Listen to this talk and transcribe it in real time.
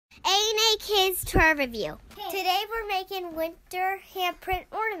DNA Kids Tour Review. Today we're making winter handprint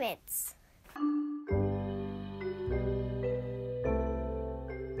ornaments.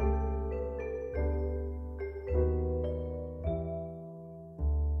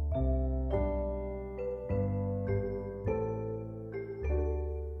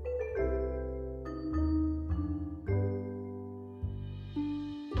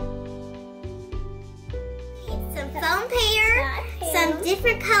 Some foam paper, some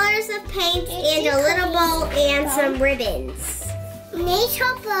different colors of paint, and a little bowl and some ribbons.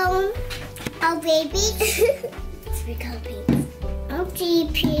 Nature foam, a baby, 3 color paints, a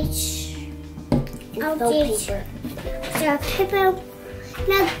peach, a paper. So paper,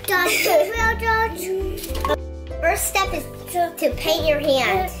 now dot. First step is to paint your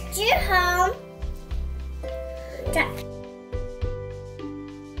hand. Do home.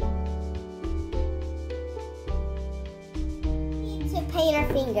 To paint our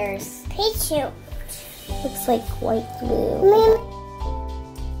fingers. Paint you. Looks like white glue.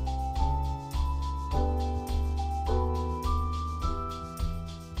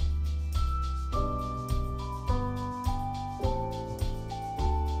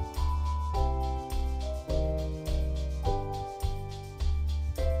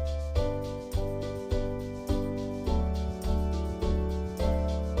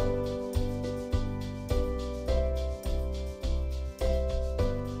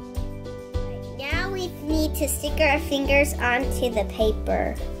 We need to stick our fingers onto the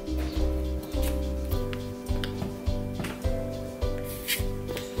paper.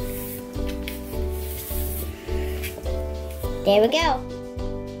 There we go.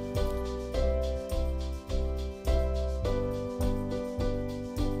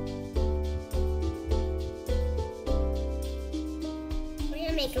 We're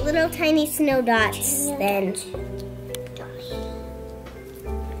gonna make little tiny snow dots then.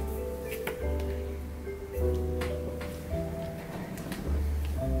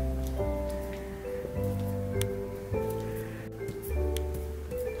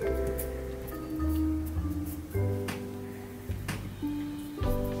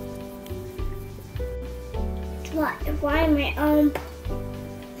 Why my own?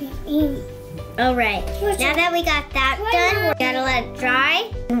 All right. Now that we got that done, we gotta let it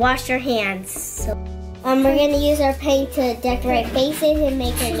dry and wash our hands. So, we're gonna use our paint to decorate faces and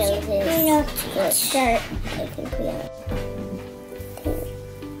make our noses. So let's start. I think we have.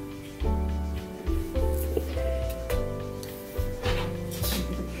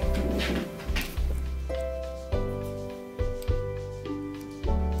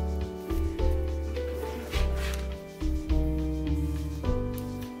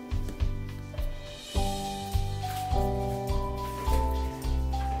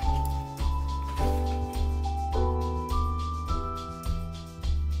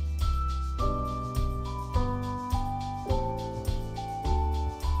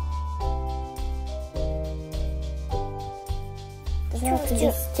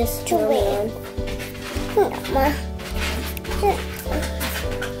 Just to win.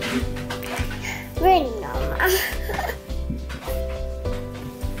 Ready, Mama.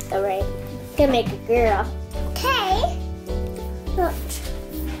 Alright, gonna make a girl. Okay.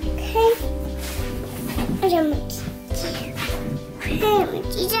 Okay. I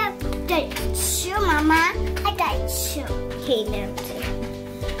got shoe, Mama. I got shoe. Okay, now.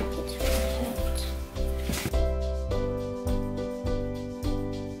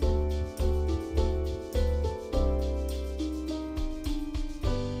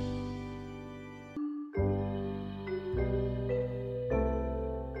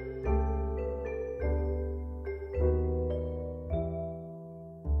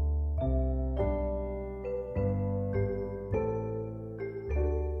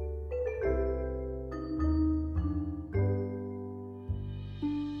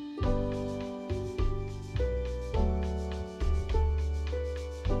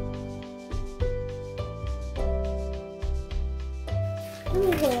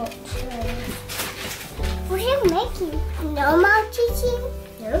 What are you making? No more teaching?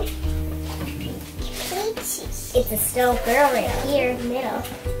 No. It's a snow girl right here in the middle.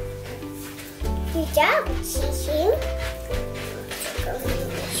 Good job, teaching.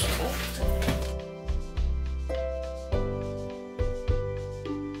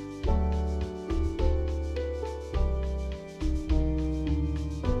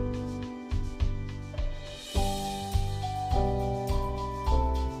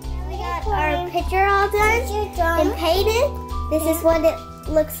 Our picture all done and painted. This is what it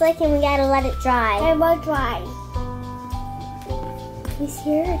looks like, and we gotta let it dry. It will dry. Let me see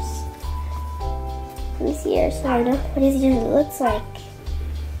yours. Let me see yours so I know what yours looks like.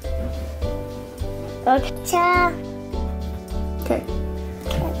 Okay. Cha. Okay.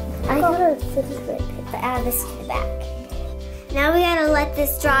 I gotta put add this to the back. Now we gotta let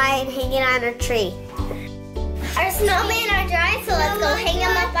this dry and hang it on our tree. Our snowmen are dry, so let's go hang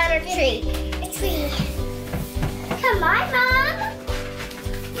them up on our tree. A tree. Come on, Mom.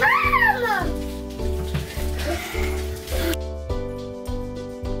 Mom.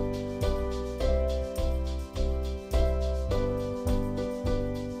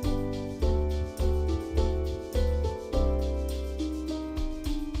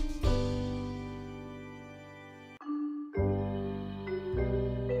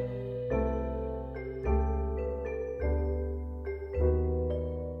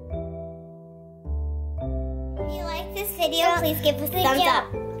 If you like this video, please give us a thumbs up.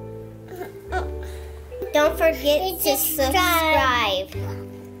 Don't forget to subscribe.